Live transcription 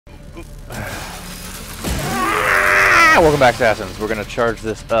Welcome back, Assassins. We're gonna charge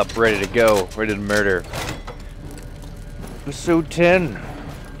this up, ready to go, ready to murder. Episode 10.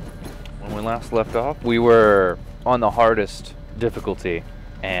 When we last left off, we were on the hardest difficulty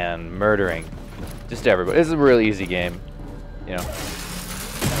and murdering just everybody. This is a really easy game, you know.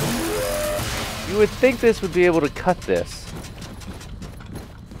 You would think this would be able to cut this.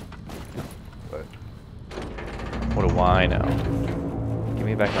 But what do I know? Give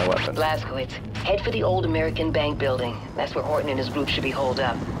me back my weapon. Blazkowicz, head for the old American bank building. That's where Horton and his group should be holed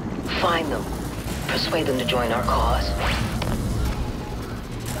up. Find them. Persuade them to join our cause.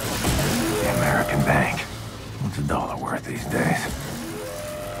 The American bank. What's a dollar worth these days?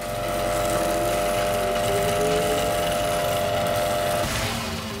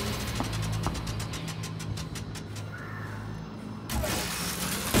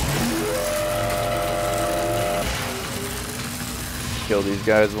 Kill these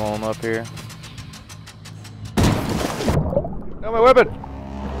guys while I'm up here. No, my weapon!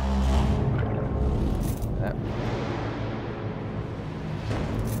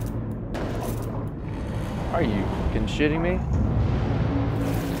 Are you fucking shitting me?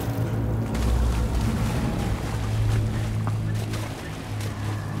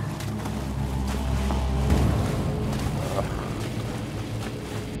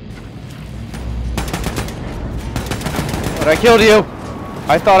 But I killed you!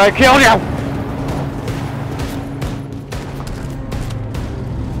 I thought I killed you!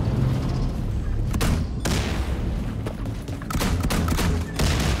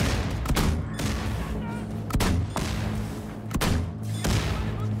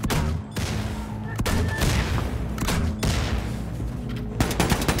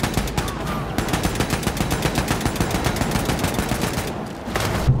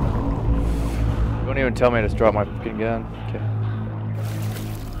 Don't even tell me to just drop my fucking gun. Okay.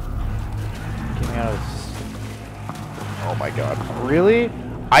 Oh my god. Really?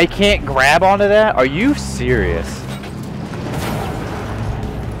 I can't grab onto that? Are you serious?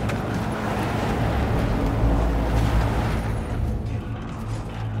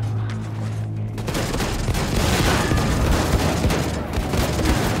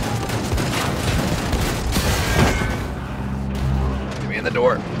 Get me in the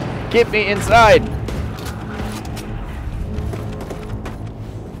door. Get me inside.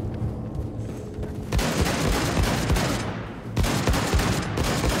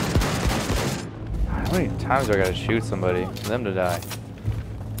 How many times do I gotta shoot somebody for them to die?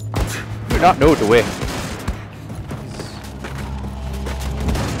 I do not know what to win.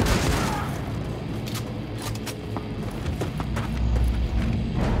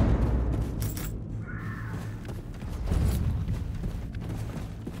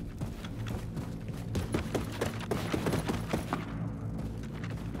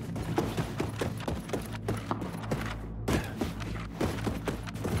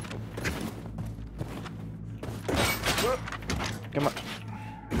 Come on.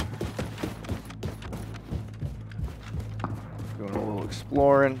 Doing a little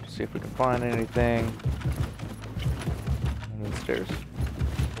exploring, see if we can find anything. Under the stairs.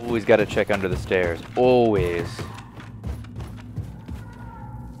 Always got to check under the stairs. Always.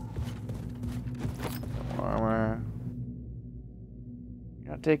 Armor.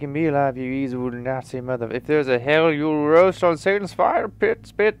 You're not taking me alive, you evil Nazi mother. If there's a hell, you'll roast on Satan's fire pit.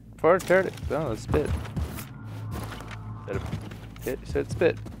 Spit for eternity. Oh, spit. It said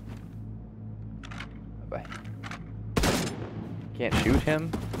spit. Bye. Can't shoot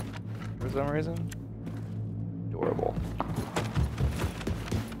him for some reason. Adorable.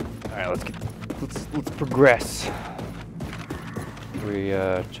 All right, let's progress. We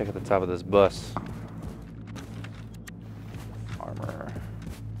check at the top of this bus. Armor.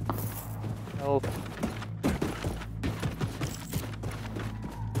 Health.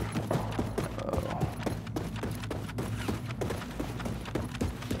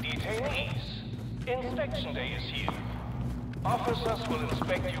 Inspection day is here. Officers will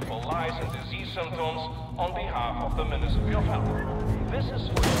inspect you for lice and disease symptoms on behalf of the Ministry of Health. This is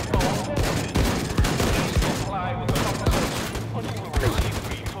for your own benefit. Please comply with the officers or you will receive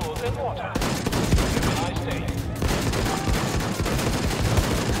free food and water. Have a nice day.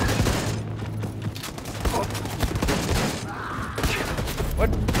 What?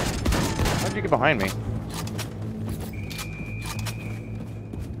 How'd you get behind me?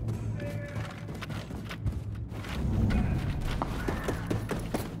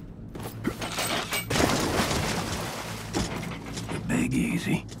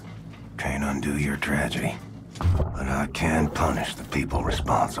 Easy. Can't undo your tragedy. But I can punish the people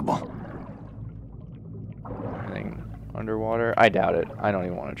responsible. Anything underwater? I doubt it. I don't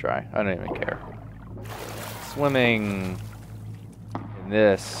even want to try. I don't even care. Swimming in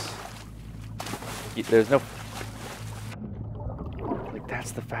this. There's no... Like,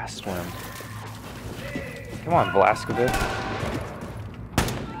 that's the fast swim. Come on, Blaskovich.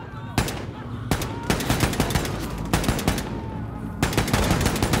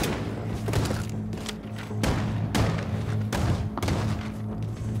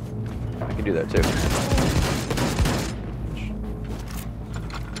 I can do that too.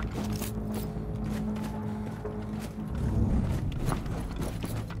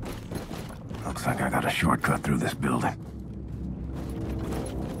 Looks like I got a shortcut through this building.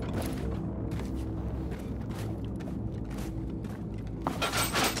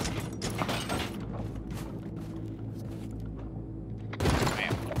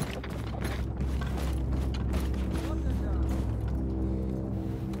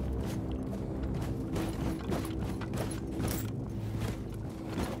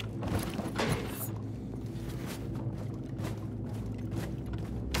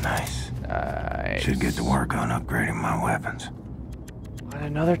 Nice. Should get to work on upgrading my weapons. What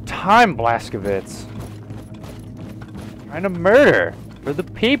another time, Blaskovitz. Trying to murder for the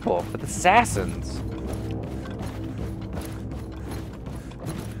people, for the assassins.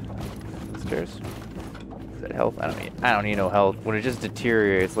 Stairs. Is that health? I don't need no health. When it just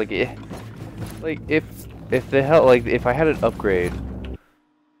deteriorates, like if the health, like if I had an upgrade,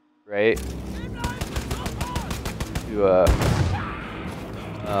 right? To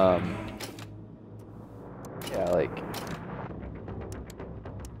yeah, like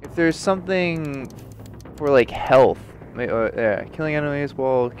if there's something for like health, yeah, killing enemies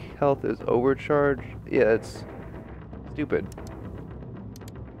while health is overcharged. Yeah, it's stupid.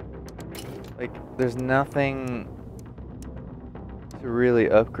 Like there's nothing to really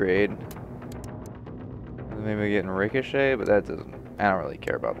upgrade. Maybe getting ricochet, but that doesn't. I don't really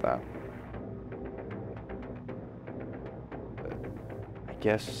care about that. But I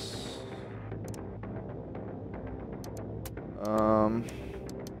guess.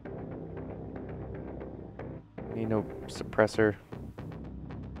 Need no suppressor.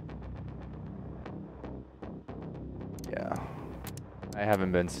 Yeah. I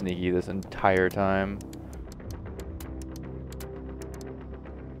haven't been sneaky this entire time.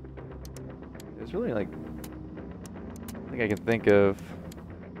 There's really like... I think I can think of...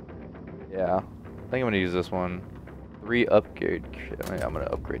 Yeah. I think I'm gonna use this one. 3 upgrade. I'm gonna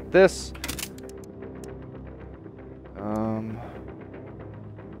upgrade this.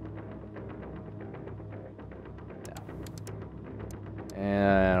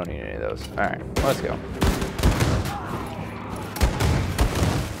 And I don't need any of those. Alright, let's go.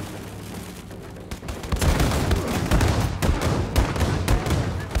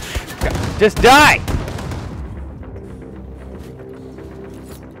 Just die!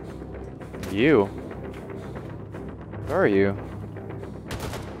 You? Where are you?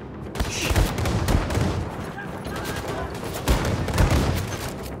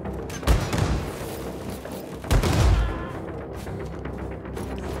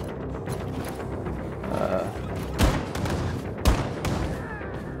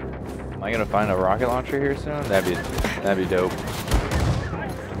 Am I gonna find a rocket launcher here soon? That'd be dope.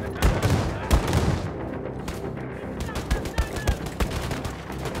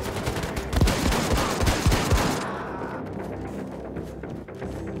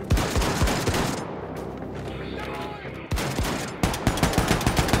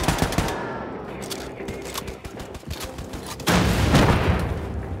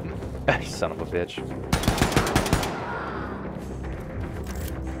 Son of a bitch.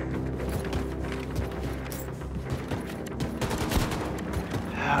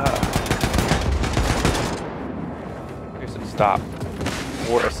 Here's some stop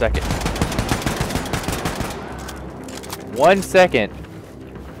for a second. 1 second.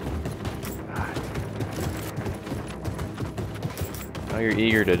 Oh, you're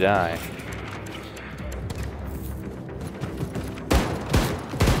eager to die.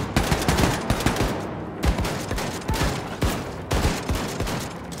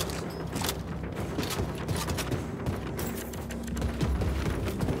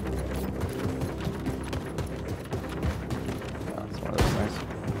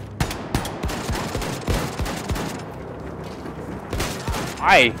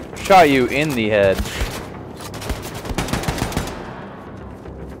 I shot you in the head.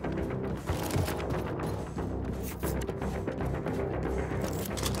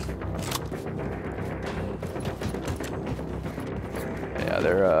 Yeah,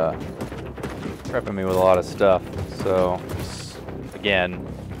 they're prepping me with a lot of stuff. So, again,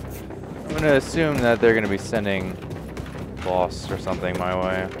 I'm gonna assume that they're gonna be sending boss or something my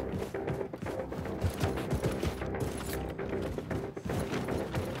way.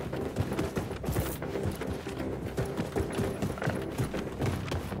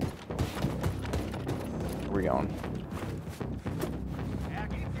 Where we going?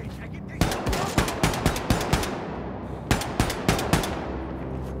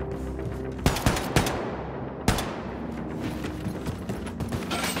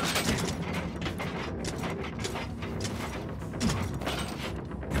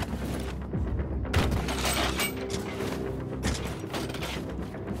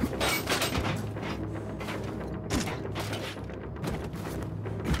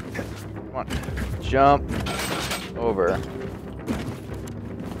 Come on, jump over.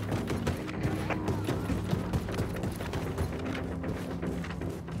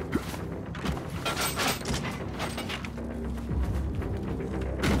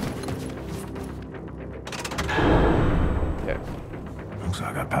 Okay. Looks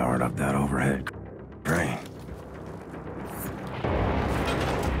like I powered up that overhead crane.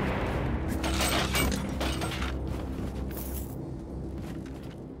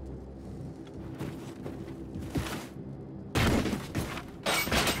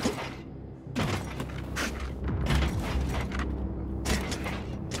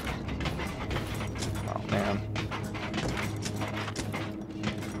 Oh man.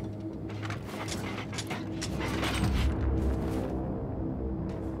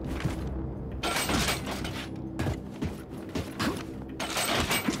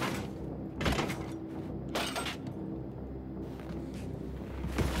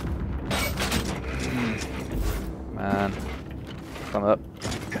 Man. Climb up.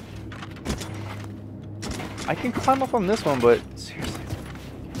 I can climb up on this one, but seriously.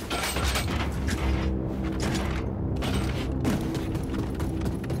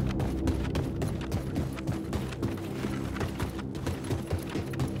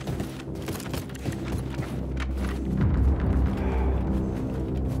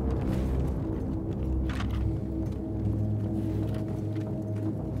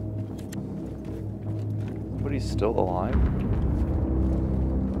 But he's still alive?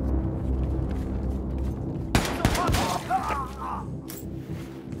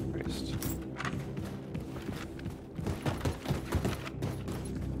 Christ.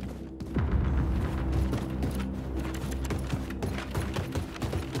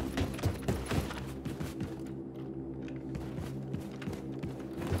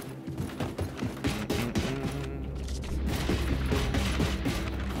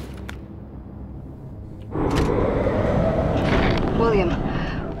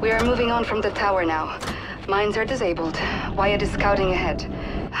 William, we are moving on from the tower now. Mines are disabled. Wyatt is scouting ahead.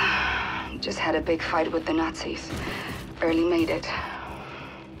 Just had a big fight with the Nazis. Barely made it.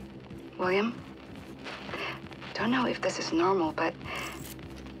 William? Don't know if this is normal, but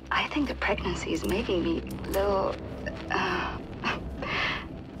I think the pregnancy is making me a little,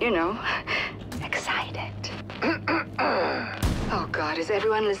 you know, excited. Oh God, is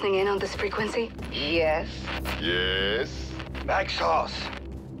everyone listening in on this frequency? Yes. Yes. Maxos!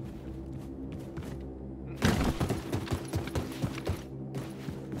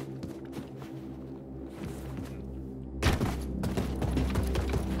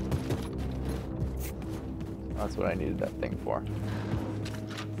 That's what I needed that thing for.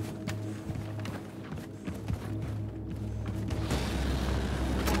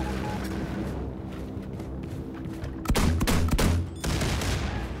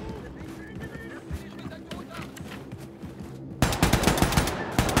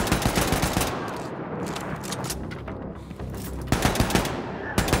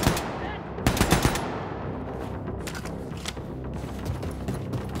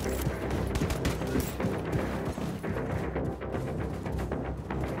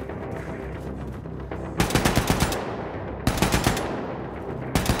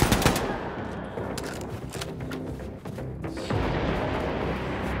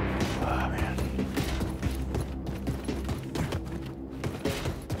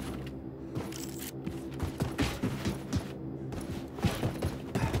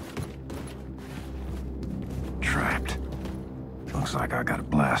 Trapped. Looks like I gotta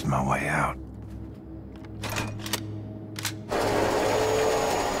blast my way out.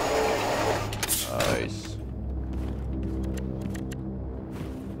 Nice.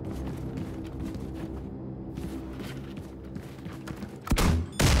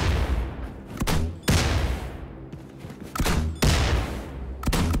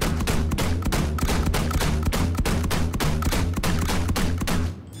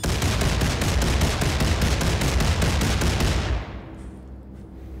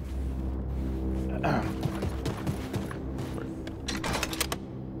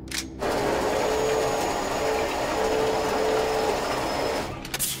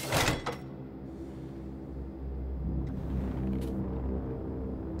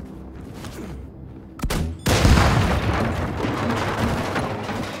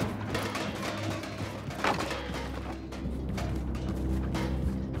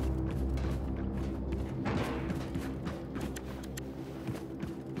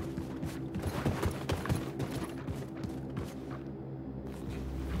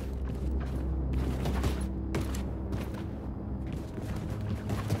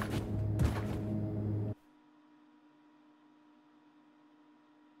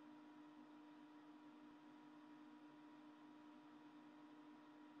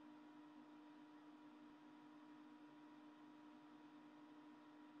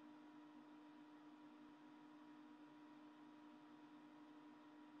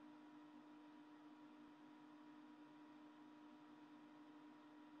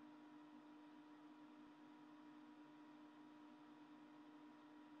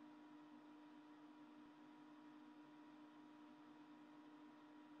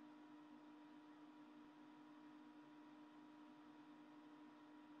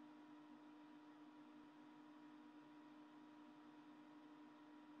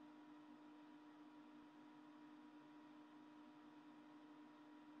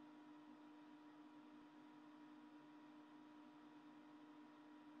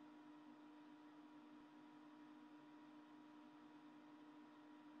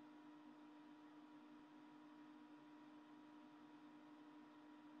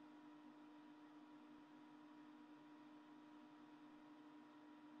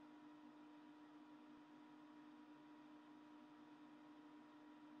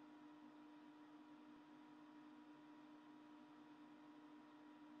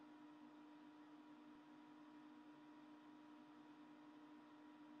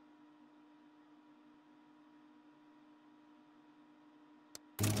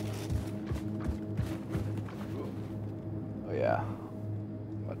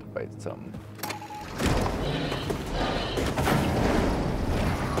 expected something.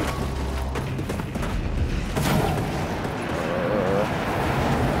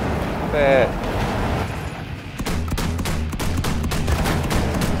 Bad.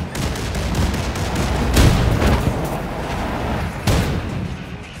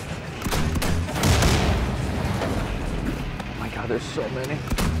 Oh my god, there's so many.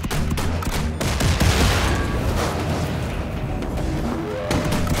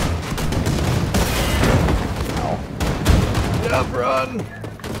 Ow. Get up, run!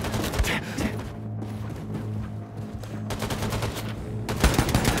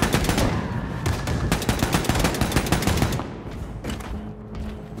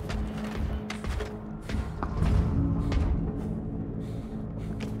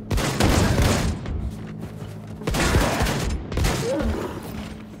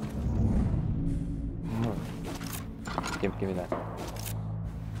 Give me that.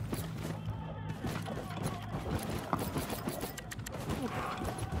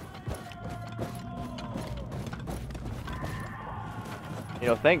 You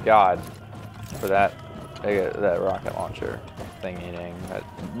know, thank God for that rocket launcher thingy that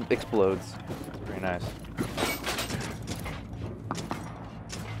explodes. It's pretty nice.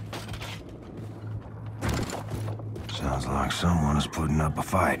 Sounds like someone is putting up a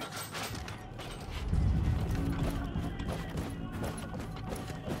fight.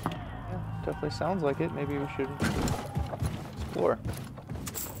 Definitely sounds like it. Maybe we should explore.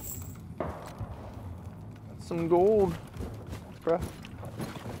 That's some gold, bruh.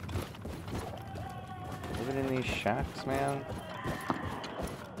 Living in these shacks, man.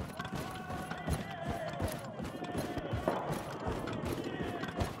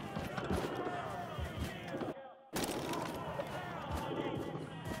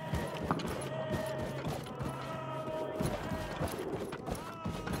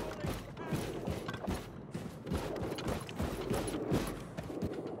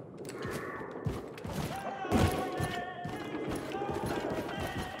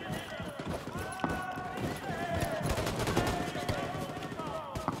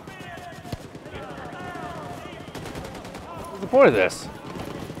 What's the point of this?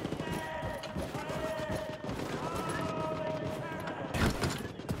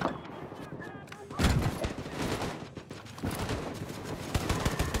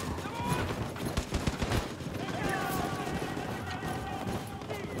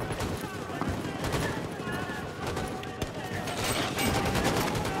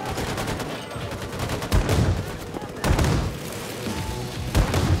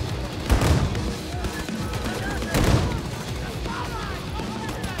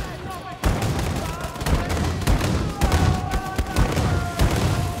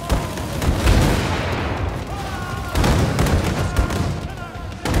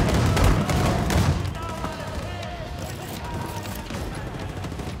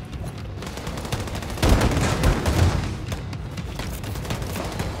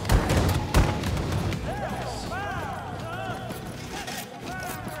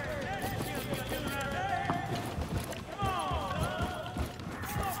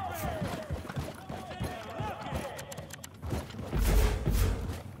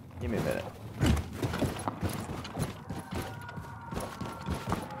 Give me a minute.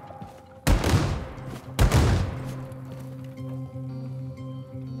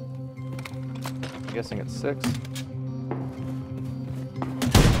 I'm guessing it's 6.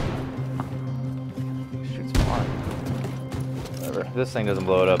 Shoots fine. Whatever. If this thing doesn't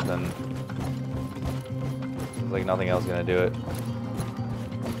blow it up, then it's like nothing else is gonna do it.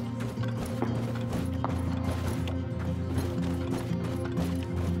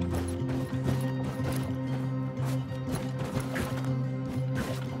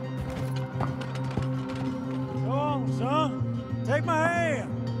 Take my hand.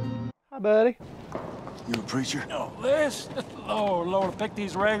 Hi, buddy. You a preacher? No, this? Lord, pick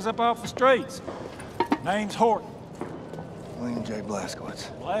these rags up off the streets. Name's Horton. William J. Blaskowitz.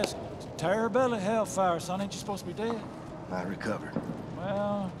 Terror-belly hellfire, son. Ain't you supposed to be dead? I recovered.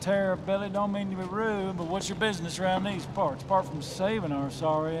 Well, terror-belly don't mean to be rude, but what's your business around these parts, apart from saving our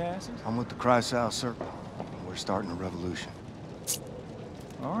sorry asses? I'm with the Chrysal Circle. We're starting a revolution.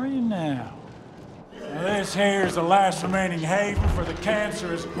 Are you now? Now, this here's the last remaining haven for the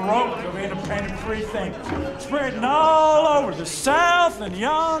cancerous growth of independent free thinkers, spreading all over the South and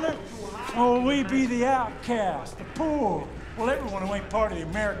yonder. Oh, we be the outcast, the poor. Well, everyone who ain't part of the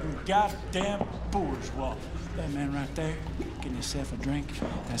American goddamn bourgeois. That man right there, getting himself a drink,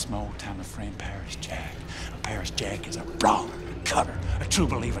 that's my old-timer friend Paris Jack. Paris Jack is a brawler, a cutter, a true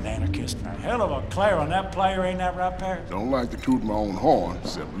believing anarchist, and a hell of a clarinet player, ain't that right, Paris? Don't like to toot my own horn,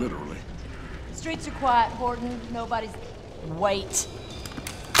 except literally. Streets are quiet, Horton. Nobody's... Wait.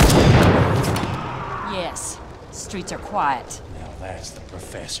 Yes, streets are quiet. Now that's the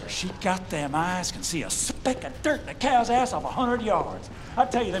professor. She got them eyes, can see a speck of dirt in a cow's ass off 100 yards. I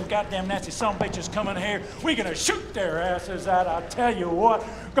tell you, them goddamn Nazi sumbitches coming here, we gonna shoot their asses out, I tell you what.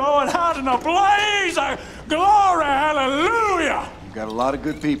 Going out in a blaze of glory, hallelujah! You've got a lot of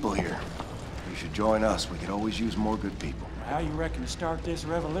good people here. You should join us. We could always use more good people. How you reckon to start this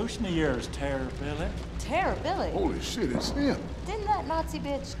revolution of yours, Terror Billy? Terror Billy? Holy shit, it's him. Didn't that Nazi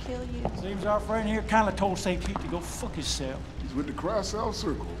bitch kill you? Seems our friend here kinda told St. Pete to go fuck himself. He's with the Crossout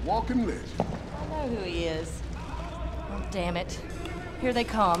Circle, walking legend. I know who he is. Oh, damn it. Here they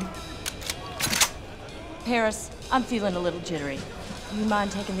come. Paris, I'm feeling a little jittery. You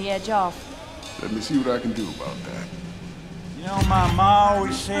mind taking the edge off? Let me see what I can do about that. You know, my ma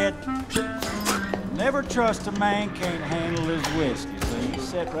always said, never trust a man can't handle his whiskey. So you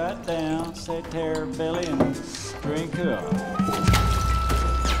sit right down, say Terror Billy, and drink up.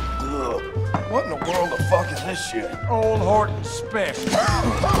 Ugh. What in the world the fuck is this shit? Old Horton special.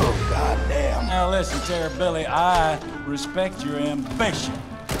 Oh, goddamn. Now listen, Terror Billy, I respect your ambition,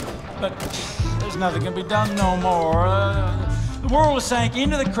 but there's nothing can be done no more. The world has sank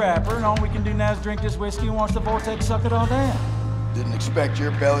into the crapper, and all we can do now is drink this whiskey and watch the vortex suck it all down. Didn't expect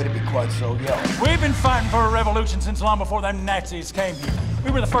your belly to be quite so young. We've been fighting for a revolution since long before them Nazis came here. We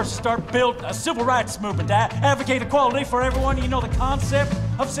were the first to start build a civil rights movement to advocate equality for everyone. You know the concept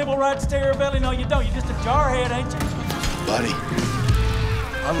of civil rights, Terror Billy? No, you don't. You're just a jarhead, ain't you? Buddy,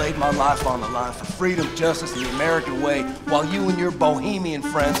 I laid my life on the line for freedom, justice, and the American way, while you and your bohemian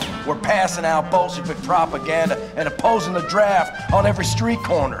friends were passing out Bolshevik propaganda and opposing the draft on every street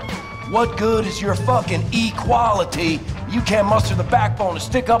corner. What good is your fucking equality? You can't muster the backbone to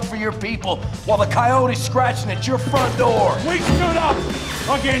stick up for your people while the coyote's scratching at your front door. We stood up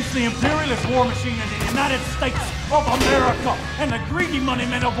against the imperialist war machine in the United States of America and the greedy money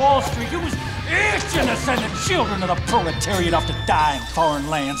men of Wall Street who was itching to send the children of the proletariat off to die in foreign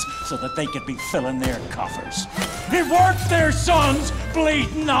lands so that they could be filling their coffers. It weren't their sons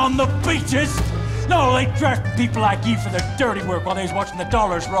bleeding on the beaches. No, they drafted people like you for their dirty work while they was watching the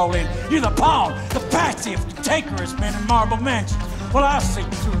dollars roll in. You're the pawn, the patsy of cantankerous men in marble mansions. Well, I see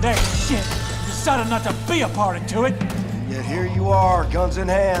through that shit. Decided not to be a party to it. Yet here you are, guns in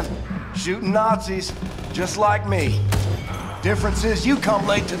hand, shooting Nazis, just like me. Difference is you come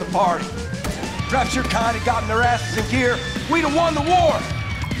late to the party. Perhaps your kind had gotten their asses in gear, we'd have won the war.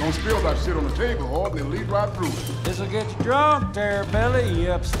 Don't spill that shit on the table, Horton, and lead right through it. This'll get you drunk, Terror Billy,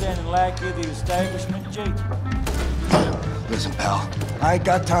 you upstanding lackey of the establishment, G. Listen, pal, I ain't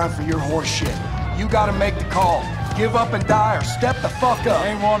got time for your horse shit. You gotta make the call. Give up and die or step the fuck up. I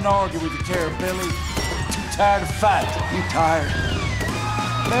ain't wanting to argue with you, Terror Billy. I'm too tired of fighting. You tired?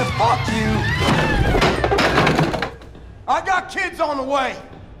 Man, fuck you. I got kids on the way.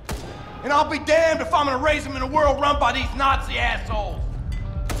 And I'll be damned if I'm gonna raise them in a world run by these Nazi assholes.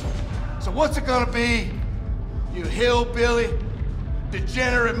 So what's it gonna be? You hillbilly,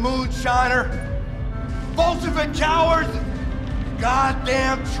 degenerate moonshiner, Bolshevik cowards,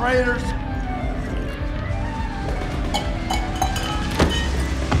 goddamn traitors.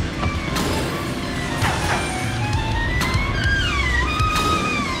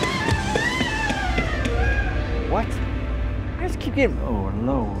 What? I just keep getting Oh,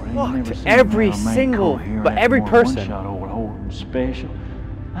 Lord. fucked. Every single, but every person. Shot old Horton special.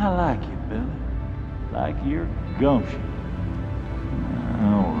 I like you, Billy. Like your gumption.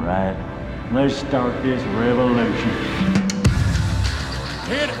 All right. Let's start this revolution.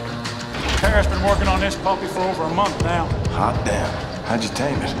 Hit it! Paris been working on this puppy for over a month now. Hot damn. How'd you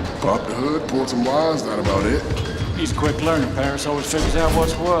tame it? Pop the hood, pulled some wires, that about it. He's quick learning, Paris. Always figures out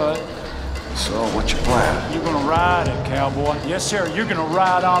what's what. So, what's your plan? You're gonna ride it, cowboy. Yes, sir. You're gonna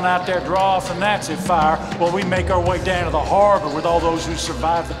ride on out there, draw off the Nazi fire, while we make our way down to the harbor with all those who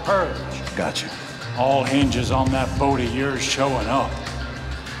survived the purge. Got you. All hinges on that boat of yours showing up.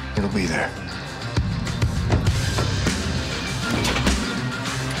 It'll be there.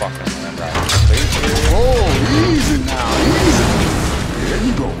 Fucking man, right. Oh, easy now, easy. There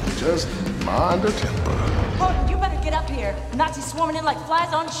you go. Just mind the temper. Horton, you better get up here. Nazis swarming in like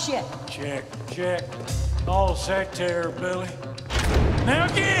flies on shit. Check, check. All set, Terror Billy. Now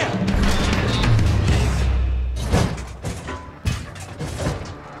again!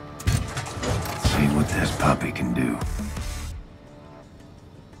 See what this puppy can do.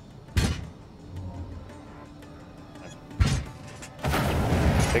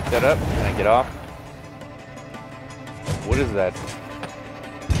 pick that up? Can I get off? What is that?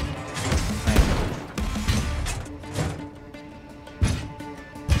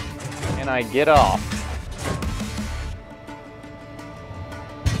 Can I get off?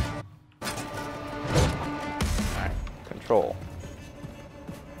 Alright, control.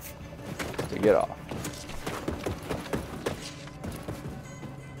 To get off.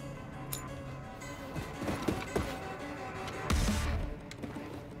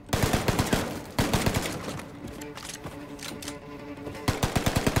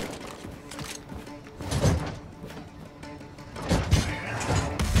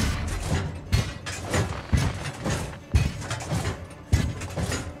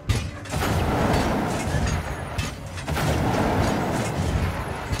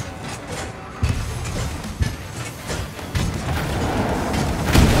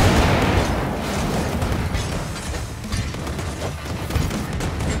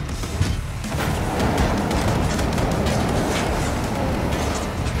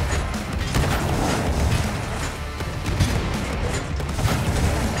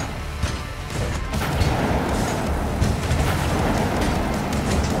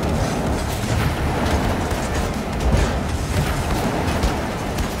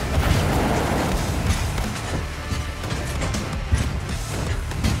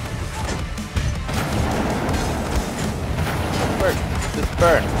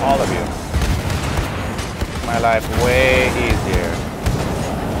 Burn, all of you. My life way easier.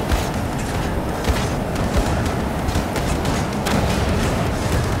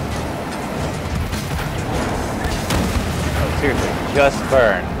 Oh, seriously, just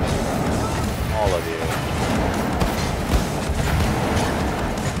burn. All of you.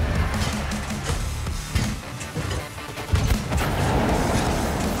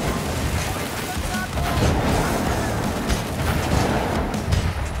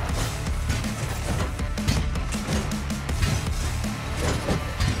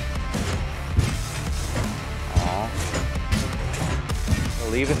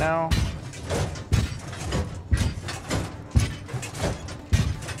 Leave it now.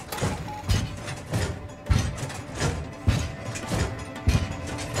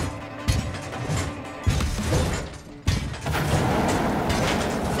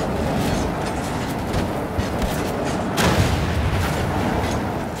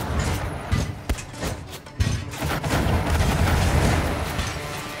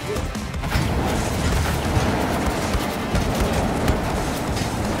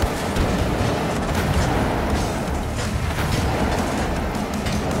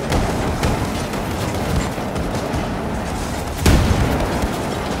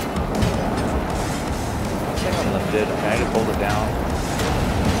 Can I just hold it down?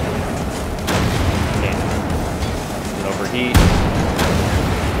 Can't. Does it overheat?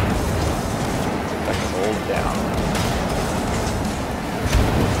 I can hold it down.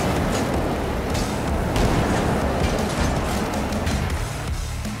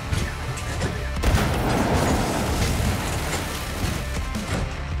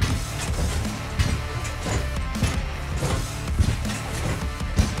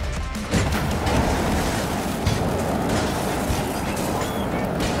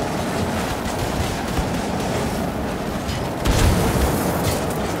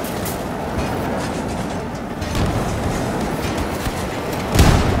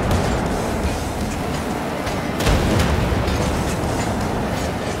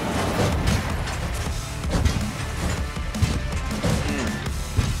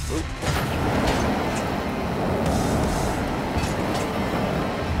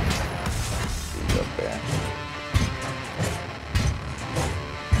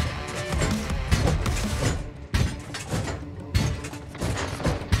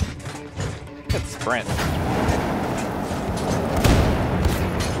 Sprint.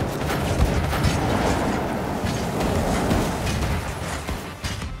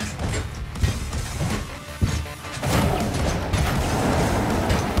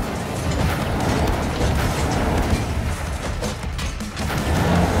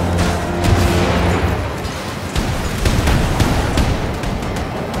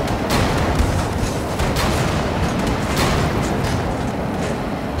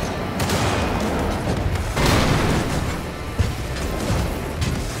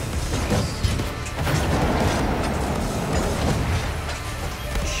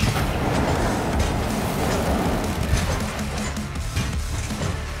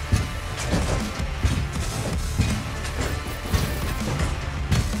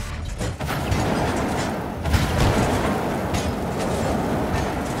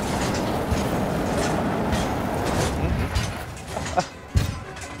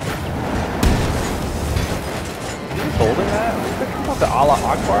 the Allah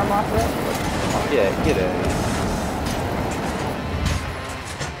Akbar Mafia? Yeah, get it.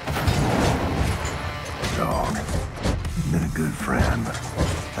 Dog, you've been a good friend, but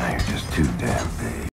now you're just too damn big.